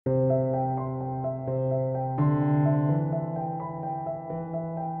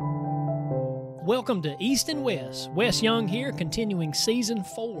Welcome to East and West. Wes Young here, continuing Season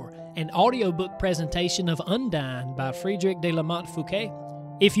 4, an audiobook presentation of Undine by Friedrich de la Motte Fouqué.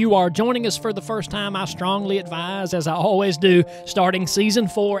 If you are joining us for the first time, I strongly advise, as I always do, starting Season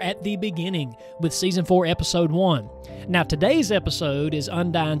 4 at the beginning with Season 4, Episode 1. Now, today's episode is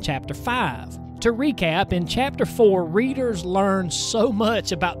Undine Chapter 5. To recap, in Chapter 4, readers learn so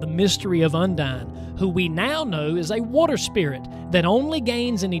much about the mystery of Undine, who we now know is a water spirit that only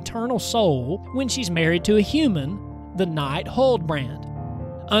gains an eternal soul when she's married to a human, the knight Huldbrand.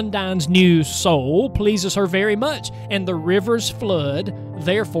 Undine's new soul pleases her very much, and the river's flood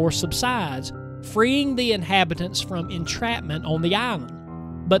therefore subsides, freeing the inhabitants from entrapment on the island.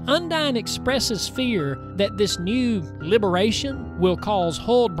 But Undine expresses fear that this new liberation will cause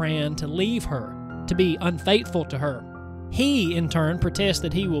Huldbrand to leave her, to be unfaithful to her. He, in turn, protests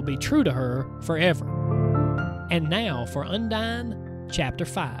that he will be true to her forever. And now for Undine, Chapter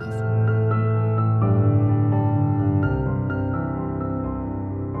 5.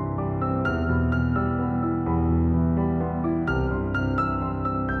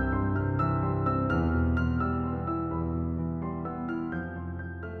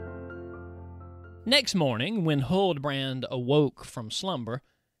 Next morning, when Huldbrand awoke from slumber,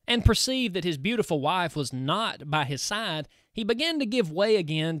 and perceived that his beautiful wife was not by his side, he began to give way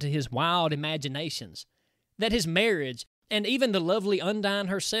again to his wild imaginations, that his marriage, and even the lovely Undine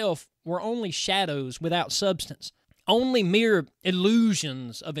herself, were only shadows without substance, only mere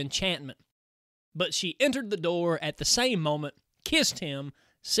illusions of enchantment. But she entered the door at the same moment, kissed him,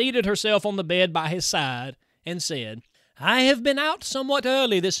 seated herself on the bed by his side, and said, "I have been out somewhat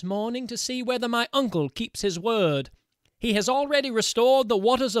early this morning to see whether my uncle keeps his word. He has already restored the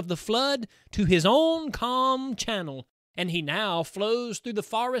waters of the flood to his own calm channel, and he now flows through the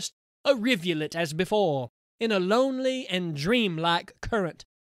forest a rivulet as before, in a lonely and dreamlike current.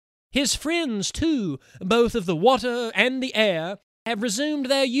 His friends, too, both of the water and the air, have resumed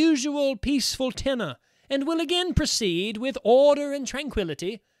their usual peaceful tenor, and will again proceed with order and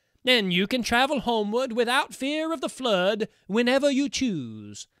tranquillity, and you can travel homeward without fear of the flood whenever you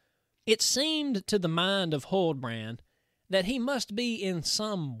choose." It seemed to the mind of Huldbrand that he must be in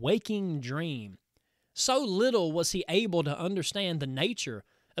some waking dream. So little was he able to understand the nature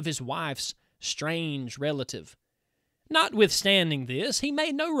of his wife's strange relative. Notwithstanding this, he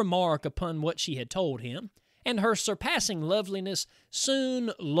made no remark upon what she had told him, and her surpassing loveliness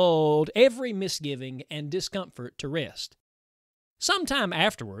soon lulled every misgiving and discomfort to rest. Some time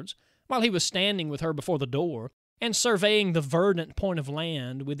afterwards, while he was standing with her before the door, and surveying the verdant point of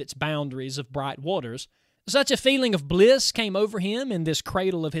land with its boundaries of bright waters, such a feeling of bliss came over him in this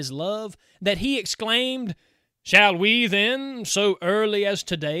cradle of his love, that he exclaimed, "Shall we, then, so early as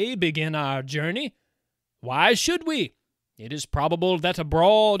today, begin our journey? Why should we? It is probable that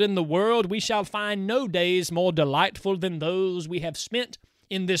abroad in the world we shall find no days more delightful than those we have spent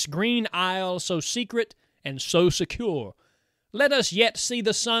in this green isle so secret and so secure. Let us yet see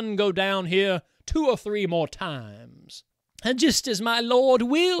the sun go down here 2 or 3 more times." "Just as my lord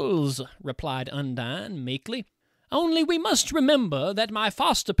wills," replied Undine meekly. "Only we must remember that my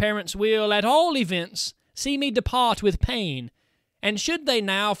foster parents will, at all events, see me depart with pain, and should they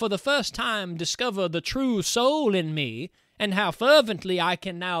now for the first time discover the true soul in me, and how fervently I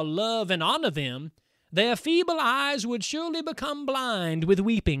can now love and honor them, their feeble eyes would surely become blind with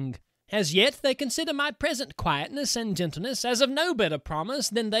weeping. As yet they consider my present quietness and gentleness as of no better promise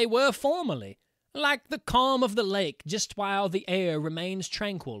than they were formerly, like the calm of the lake just while the air remains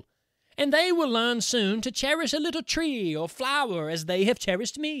tranquil, and they will learn soon to cherish a little tree or flower as they have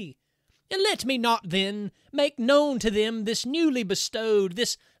cherished me. And let me not, then, make known to them this newly bestowed,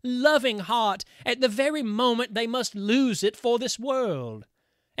 this loving heart, at the very moment they must lose it for this world.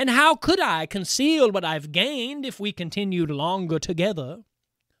 And how could I conceal what I've gained if we continued longer together?"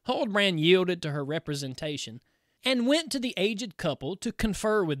 Huldbrand yielded to her representation, and went to the aged couple to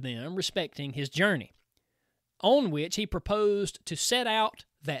confer with them respecting his journey, on which he proposed to set out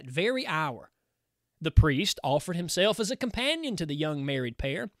that very hour. The priest offered himself as a companion to the young married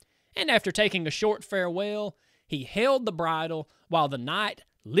pair, and after taking a short farewell, he held the bridle while the knight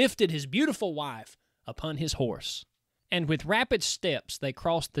lifted his beautiful wife upon his horse, and with rapid steps they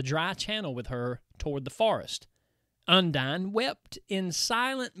crossed the dry channel with her toward the forest. Undine wept in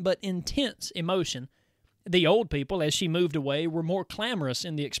silent but intense emotion. The old people, as she moved away, were more clamorous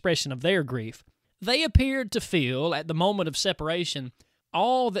in the expression of their grief. They appeared to feel, at the moment of separation,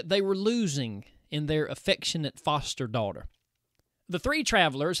 all that they were losing in their affectionate foster daughter. The 3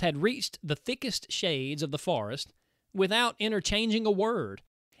 travelers had reached the thickest shades of the forest without interchanging a word.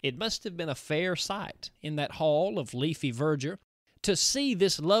 It must have been a fair sight in that hall of leafy verdure to see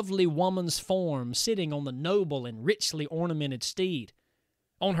this lovely woman's form sitting on the noble and richly ornamented steed.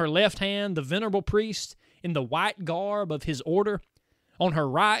 On her left hand, the venerable priest in the white garb of his order. On her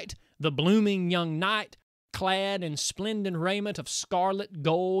right, the blooming young knight, clad in splendid raiment of scarlet,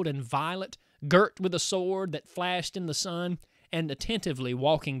 gold, and violet, girt with a sword that flashed in the sun, and attentively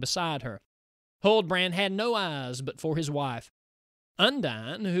walking beside her. Huldbrand had no eyes but for his wife.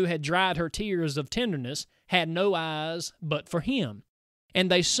 Undine, who had dried her tears of tenderness, had no eyes but for him, and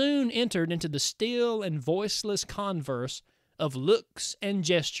they soon entered into the still and voiceless converse of looks and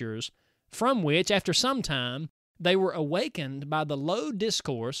gestures, from which, after some time, they were awakened by the low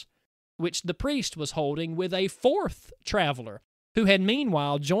discourse which the priest was holding with a fourth traveler, who had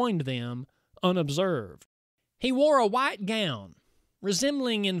meanwhile joined them unobserved. He wore a white gown,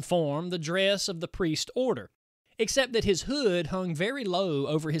 resembling in form the dress of the priest order, except that his hood hung very low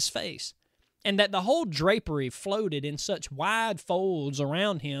over his face, and that the whole drapery floated in such wide folds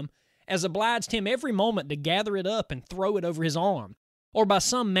around him as obliged him every moment to gather it up and throw it over his arm, or by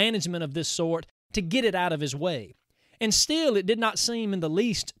some management of this sort to get it out of his way. And still it did not seem in the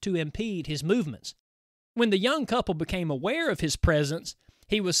least to impede his movements. When the young couple became aware of his presence,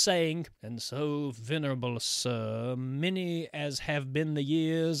 he was saying, "And so, venerable sir, many as have been the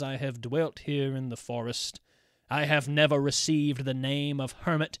years I have dwelt here in the forest, I have never received the name of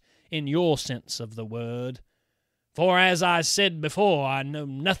hermit in your sense of the word. For as I said before, I know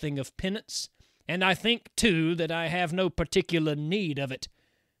nothing of penance, and I think, too, that I have no particular need of it.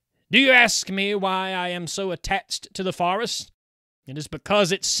 Do you ask me why I am so attached to the forest? It is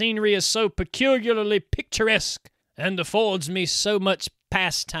because its scenery is so peculiarly picturesque, and affords me so much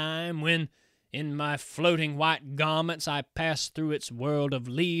pastime when, in my floating white garments, I pass through its world of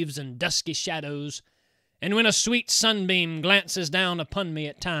leaves and dusky shadows, and when a sweet sunbeam glances down upon me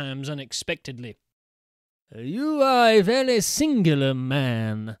at times unexpectedly." "You are a very singular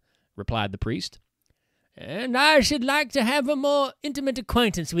man," replied the priest, "and I should like to have a more intimate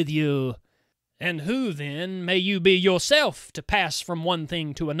acquaintance with you." "And who, then, may you be yourself to pass from one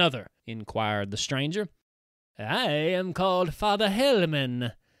thing to another?" inquired the stranger. "I am called Father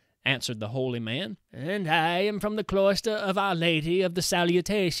Helman," answered the holy man, "and I am from the cloister of Our Lady of the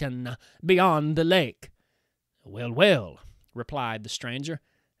Salutation, beyond the lake." "Well, well," replied the stranger,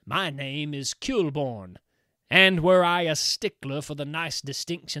 "my name is Huldbrand, and were I a stickler for the nice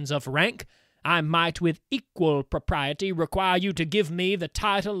distinctions of rank, I might with equal propriety require you to give me the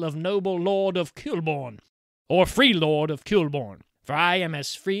title of noble lord of Huldbrand, or free lord of Huldbrand, for I am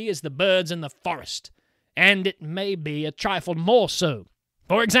as free as the birds in the forest, and it may be a trifle more so.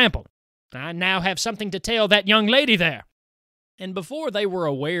 For example, I now have something to tell that young lady there." And before they were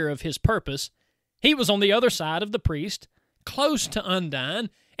aware of his purpose, he was on the other side of the priest, close to Undine,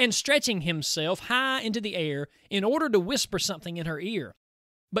 and stretching himself high into the air in order to whisper something in her ear.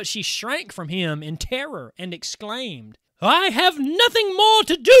 But she shrank from him in terror and exclaimed, "I have nothing more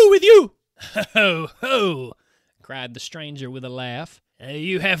to do with you." "Ho, ho!" cried the stranger with a laugh.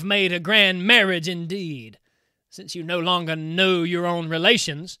 "You have made a grand marriage indeed, since you no longer know your own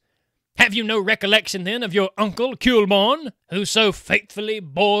relations. Have you no recollection, then, of your uncle Huldbrand, who so faithfully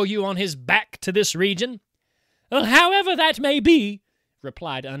bore you on his back to this region?" "Well, however that may be,"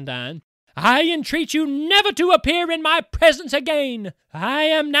 replied Undine, "I entreat you never to appear in my presence again. I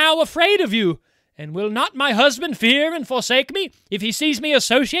am now afraid of you, and will not my husband fear and forsake me if he sees me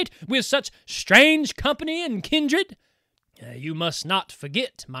associate with such strange company and kindred?" "You must not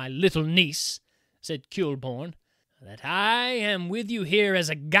forget, my little niece," said Huldbrand, "that I am with you here as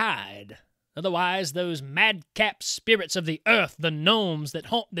a guide. Otherwise those madcap spirits of the earth, the gnomes that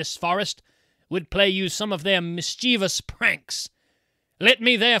haunt this forest, would play you some of their mischievous pranks. Let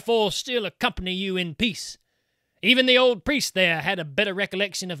me therefore still accompany you in peace. Even the old priest there had a better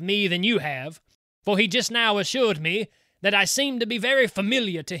recollection of me than you have, for he just now assured me that I seemed to be very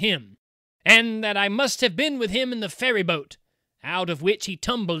familiar to him, and that I must have been with him in the ferry boat, out of which he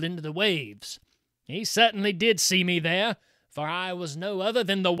tumbled into the waves. He certainly did see me there, for I was no other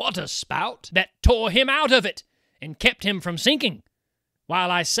than the water-spout that tore him out of it and kept him from sinking, while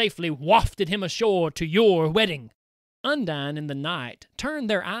I safely wafted him ashore to your wedding." Undine and the knight turned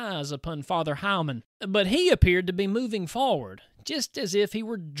their eyes upon Father Helman, but he appeared to be moving forward, just as if he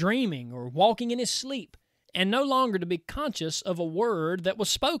were dreaming or walking in his sleep, and no longer to be conscious of a word that was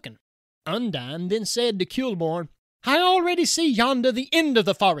spoken. Undine then said to Huldbrand, "I already see yonder the end of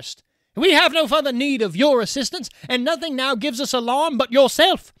the forest. We have no further need of your assistance, and nothing now gives us alarm but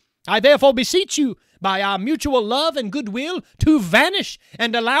yourself. I therefore beseech you, by our mutual love and goodwill, to vanish,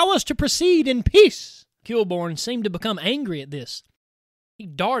 and allow us to proceed in peace." Huldbrand seemed to become angry at this. He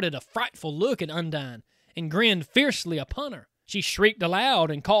darted a frightful look at Undine, and grinned fiercely upon her. She shrieked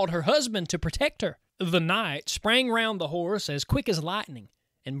aloud and called her husband to protect her. The knight sprang round the horse as quick as lightning,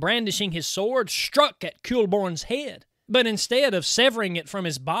 and brandishing his sword, struck at Huldbrand's head. But instead of severing it from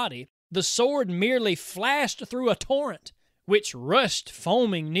his body, the sword merely flashed through a torrent, which rushed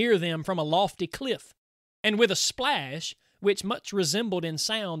foaming near them from a lofty cliff, and with a splash, which much resembled in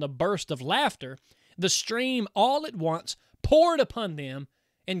sound a burst of laughter, the stream all at once poured upon them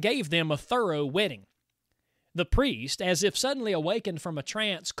and gave them a thorough wetting. The priest, as if suddenly awakened from a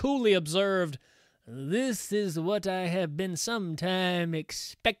trance, coolly observed, "This is what I have been some time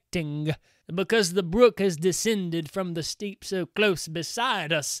expecting, because the brook has descended from the steep so close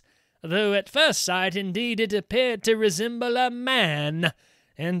beside us, though at first sight indeed it appeared to resemble a man,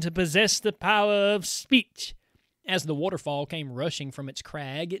 and to possess the power of speech." As the waterfall came rushing from its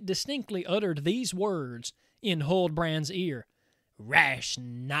crag, it distinctly uttered these words in Huldbrand's ear: "Rash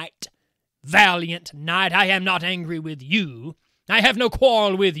knight, valiant knight, I am not angry with you. I have no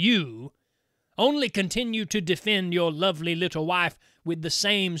quarrel with you. Only continue to defend your lovely little wife with the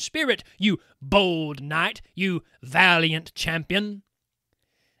same spirit, you bold knight, you valiant champion."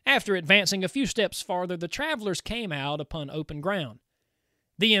 After advancing a few steps farther, the travelers came out upon open ground.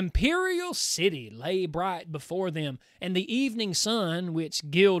 The Imperial City lay bright before them, and the evening sun, which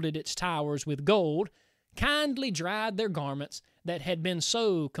gilded its towers with gold, kindly dried their garments that had been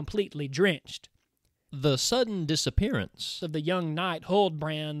so completely drenched. The sudden disappearance of the young knight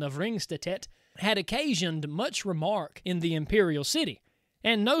Huldbrand of Ringstedt had occasioned much remark in the Imperial City,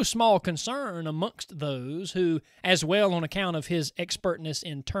 and no small concern amongst those who, as well on account of his expertness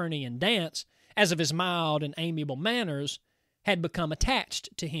in tourney and dance, as of his mild and amiable manners, had become attached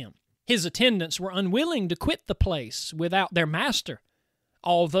to him. His attendants were unwilling to quit the place without their master,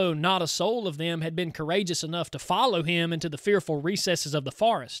 although not a soul of them had been courageous enough to follow him into the fearful recesses of the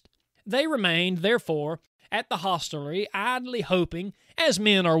forest. They remained, therefore, at the hostelry, idly hoping, as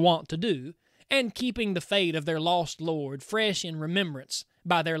men are wont to do, and keeping the fate of their lost lord fresh in remembrance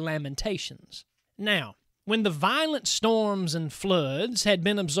by their lamentations. Now, when the violent storms and floods had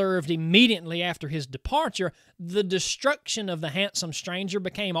been observed immediately after his departure, the destruction of the handsome stranger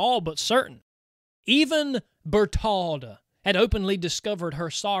became all but certain. Even Bertalda had openly discovered her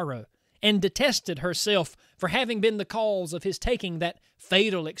sorrow, and detested herself for having been the cause of his taking that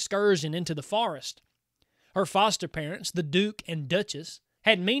fatal excursion into the forest. Her foster parents, the Duke and Duchess,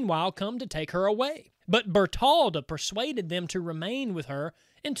 had meanwhile come to take her away, but Bertalda persuaded them to remain with her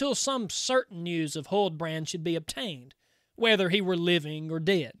until some certain news of Huldbrand should be obtained, whether he were living or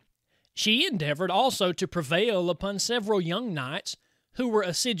dead. She endeavored also to prevail upon several young knights, who were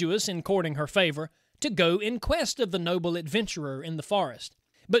assiduous in courting her favor, to go in quest of the noble adventurer in the forest.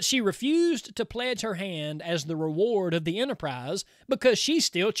 But she refused to pledge her hand as the reward of the enterprise, because she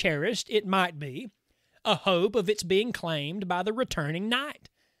still cherished, it might be, a hope of its being claimed by the returning knight.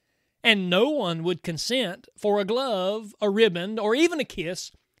 And no one would consent for a glove, a ribbon, or even a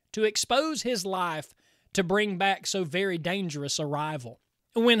kiss to expose his life to bring back so very dangerous a rival.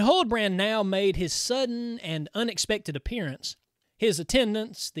 When Huldbrand now made his sudden and unexpected appearance, his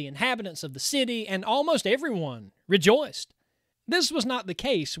attendants, the inhabitants of the city, and almost everyone rejoiced. This was not the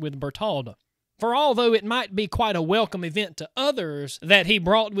case with Bertalda, for although it might be quite a welcome event to others that he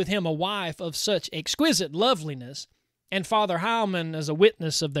brought with him a wife of such exquisite loveliness, and Father Heilmann as a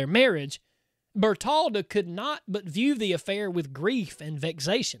witness of their marriage, Bertalda could not but view the affair with grief and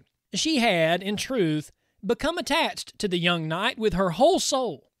vexation. She had, in truth, become attached to the young knight with her whole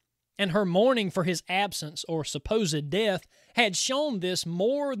soul, and her mourning for his absence or supposed death had shown this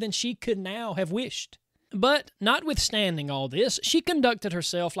more than she could now have wished. But, notwithstanding all this, she conducted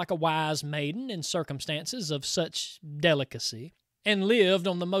herself like a wise maiden in circumstances of such delicacy, and lived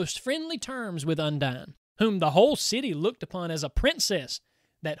on the most friendly terms with Undine, whom the whole city looked upon as a princess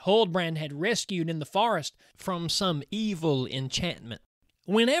that Huldbrand had rescued in the forest from some evil enchantment.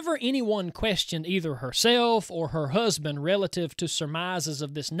 Whenever anyone questioned either herself or her husband relative to surmises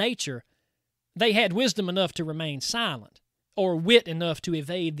of this nature, they had wisdom enough to remain silent, or wit enough to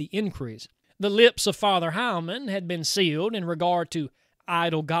evade the inquiries. The lips of Father Heilmann had been sealed in regard to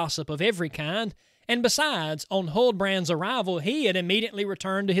idle gossip of every kind, and besides, on Huldbrand's arrival, he had immediately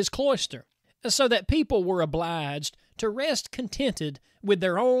returned to his cloister, so that people were obliged to rest contented with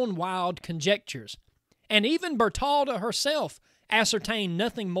their own wild conjectures, and even Bertalda herself ascertained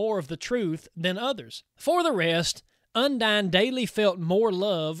nothing more of the truth than others. For the rest, Undine daily felt more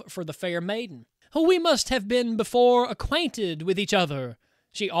love for the fair maiden. "We must have been before acquainted with each other,"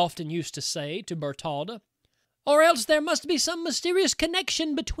 she often used to say to Bertalda, "or else there must be some mysterious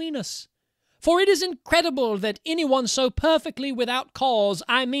connection between us. For it is incredible that anyone so perfectly without cause,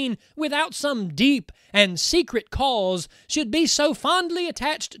 I mean without some deep and secret cause, should be so fondly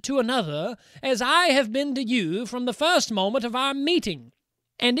attached to another as I have been to you from the first moment of our meeting."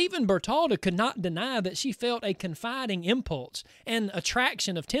 And even Bertalda could not deny that she felt a confiding impulse, an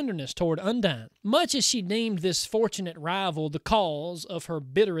attraction of tenderness toward Undine, much as she deemed this fortunate rival the cause of her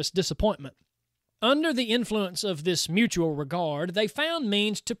bitterest disappointment. Under the influence of this mutual regard, they found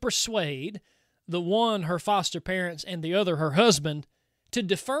means to persuade, the one her foster parents and the other her husband, to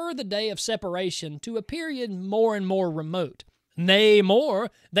defer the day of separation to a period more and more remote. Nay, more,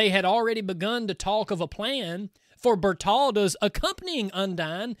 they had already begun to talk of a plan for Bertalda's accompanying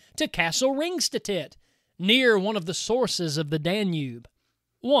Undine to Castle Ringstedt, near one of the sources of the Danube.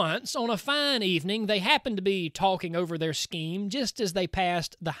 Once, on a fine evening, they happened to be talking over their scheme just as they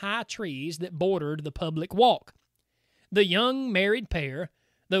passed the high trees that bordered the public walk. The young married pair,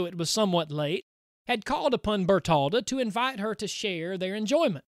 though it was somewhat late, had called upon Bertalda to invite her to share their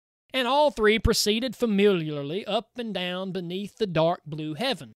enjoyment, and all three proceeded familiarly up and down beneath the dark blue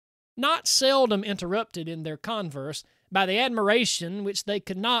heaven, not seldom interrupted in their converse by the admiration which they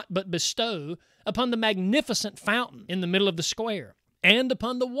could not but bestow upon the magnificent fountain in the middle of the square, and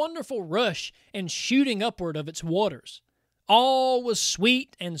upon the wonderful rush and shooting upward of its waters. All was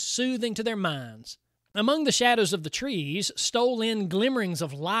sweet and soothing to their minds. Among the shadows of the trees stole in glimmerings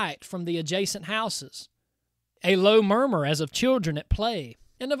of light from the adjacent houses, a low murmur as of children at play,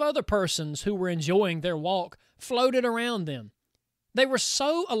 and of other persons who were enjoying their walk floated around them. They were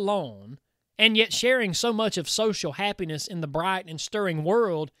so alone, and yet sharing so much of social happiness in the bright and stirring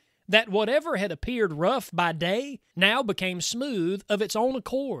world, that whatever had appeared rough by day now became smooth of its own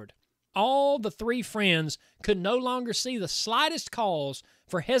accord. All the three friends could no longer see the slightest cause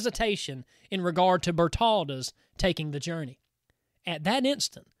for hesitation in regard to Bertalda's taking the journey. At that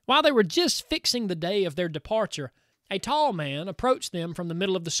instant, while they were just fixing the day of their departure, a tall man approached them from the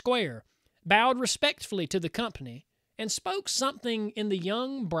middle of the square, bowed respectfully to the company, and spoke something in the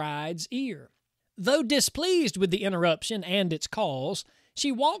young bride's ear. Though displeased with the interruption and its cause,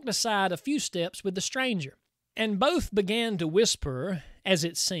 she walked aside a few steps with the stranger, and both began to whisper, as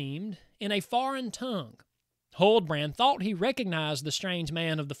it seemed, in a foreign tongue. Huldbrand thought he recognized the strange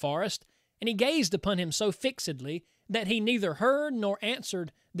man of the forest, and he gazed upon him so fixedly that he neither heard nor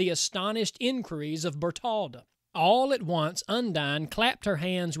answered the astonished inquiries of Bertalda. All at once Undine clapped her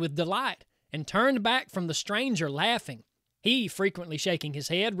hands with delight, and turned back from the stranger laughing. He, frequently shaking his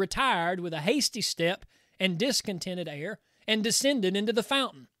head, retired with a hasty step and discontented air, and descended into the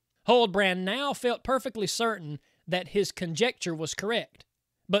fountain. Huldbrand now felt perfectly certain that his conjecture was correct.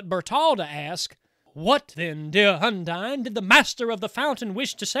 But Bertalda asked, "What then, dear Undine, did the master of the fountain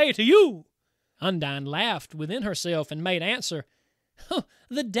wish to say to you?" Undine laughed within herself and made answer,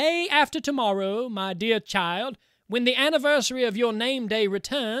 "The day after tomorrow, my dear child, when the anniversary of your name-day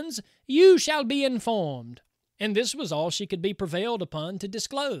returns, you shall be informed." And this was all she could be prevailed upon to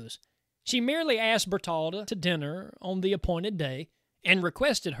disclose. She merely asked Bertalda to dinner on the appointed day, and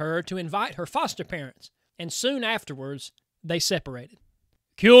requested her to invite her foster parents, and soon afterwards they separated.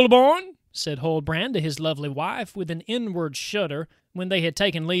 "Huldbrand," said Huldbrand to his lovely wife with an inward shudder when they had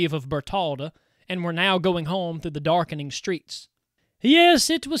taken leave of Bertalda, and were now going home through the darkening streets.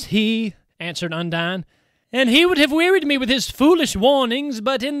 "Yes, it was he," answered Undine, "and he would have wearied me with his foolish warnings,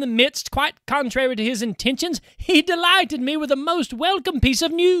 but in the midst, quite contrary to his intentions, he delighted me with a most welcome piece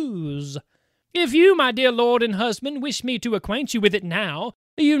of news. If you, my dear lord and husband, wish me to acquaint you with it now,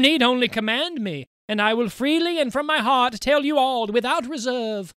 you need only command me, and I will freely and from my heart tell you all without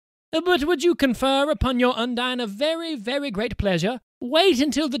reserve. But would you confer upon your Undine a very, very great pleasure? Wait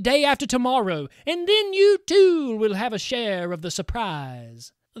until the day after tomorrow, and then you too will have a share of the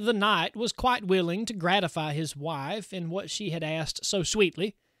surprise." The knight was quite willing to gratify his wife in what she had asked so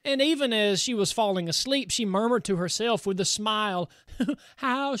sweetly, and even as she was falling asleep, she murmured to herself with a smile,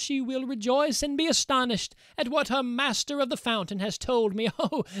 "How she will rejoice and be astonished at what her master of the fountain has told me.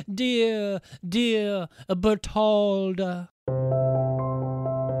 Oh, dear, dear Bertalda."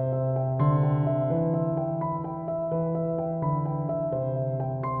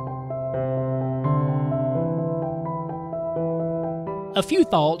 A few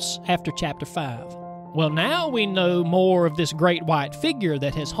thoughts after Chapter 5. Well, now we know more of this great white figure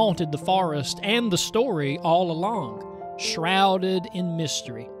that has haunted the forest and the story all along, shrouded in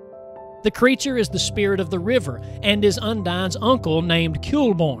mystery. The creature is the spirit of the river and is Undine's uncle named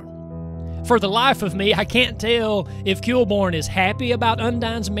Huldbrand. For the life of me, I can't tell if Huldbrand is happy about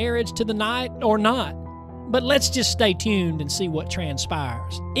Undine's marriage to the knight or not. But let's just stay tuned and see what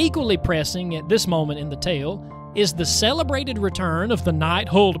transpires. Equally pressing at this moment in the tale is the celebrated return of the knight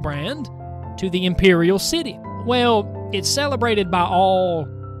Huldbrand to the Imperial City. Well, it's celebrated by all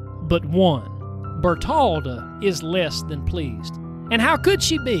but one. Bertalda is less than pleased. And how could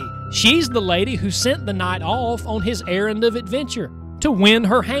she be? She's the lady who sent the knight off on his errand of adventure, to win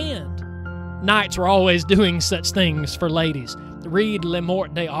her hand. Knights were always doing such things for ladies. Read Le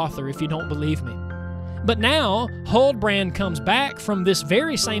Morte d'Arthur if you don't believe me. But now, Huldbrand comes back from this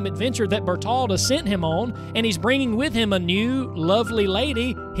very same adventure that Bertalda sent him on, and he's bringing with him a new, lovely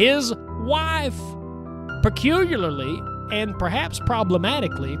lady, his wife. Peculiarly, and perhaps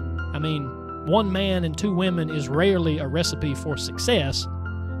problematically, one man and two women is rarely a recipe for success,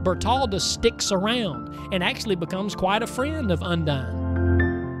 Bertalda sticks around and actually becomes quite a friend of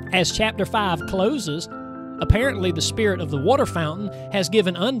Undine. As Chapter 5 closes, apparently the spirit of the water fountain has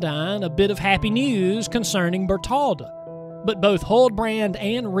given Undine a bit of happy news concerning Bertalda. But both Huldbrand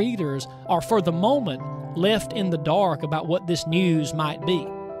and readers are for the moment left in the dark about what this news might be.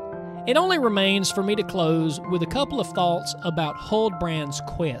 It only remains for me to close with a couple of thoughts about Huldbrand's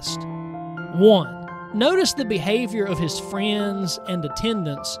quest. 1. Notice the behavior of his friends and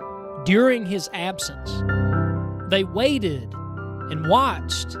attendants during his absence. They waited and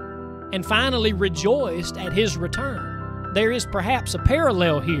watched and finally rejoiced at his return. There is perhaps a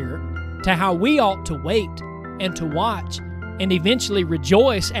parallel here to how we ought to wait and to watch and eventually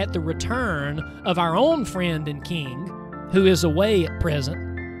rejoice at the return of our own friend and king, who is away at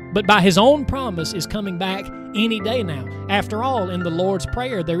present, but by his own promise is coming back any day now. After all, in the Lord's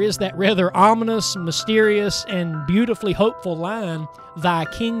Prayer, there is that rather ominous, mysterious, and beautifully hopeful line, "Thy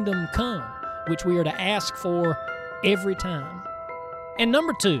kingdom come," which we are to ask for every time. And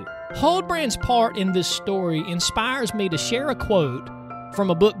number 2, Huldbrand's part in this story inspires me to share a quote from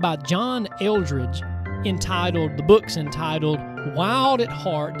a book by John Eldredge entitled, the book's entitled, "Wild at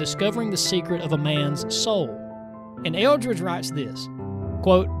Heart, Discovering the Secret of a Man's Soul." And Eldredge writes this,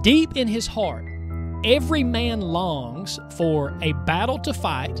 quote, "Deep in his heart, every man longs for a battle to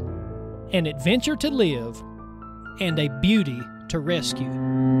fight, an adventure to live, and a beauty to rescue."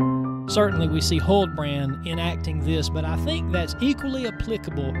 Certainly we see Huldbrand enacting this, but I think that's equally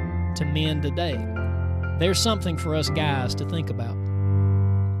applicable to men today. There's something for us guys to think about.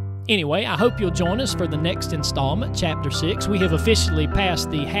 Anyway, I hope you'll join us for the next installment, Chapter 6. We have officially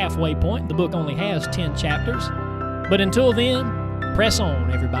passed the halfway point. The book only has 10 chapters. But until then, press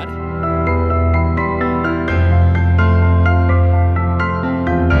on, everybody.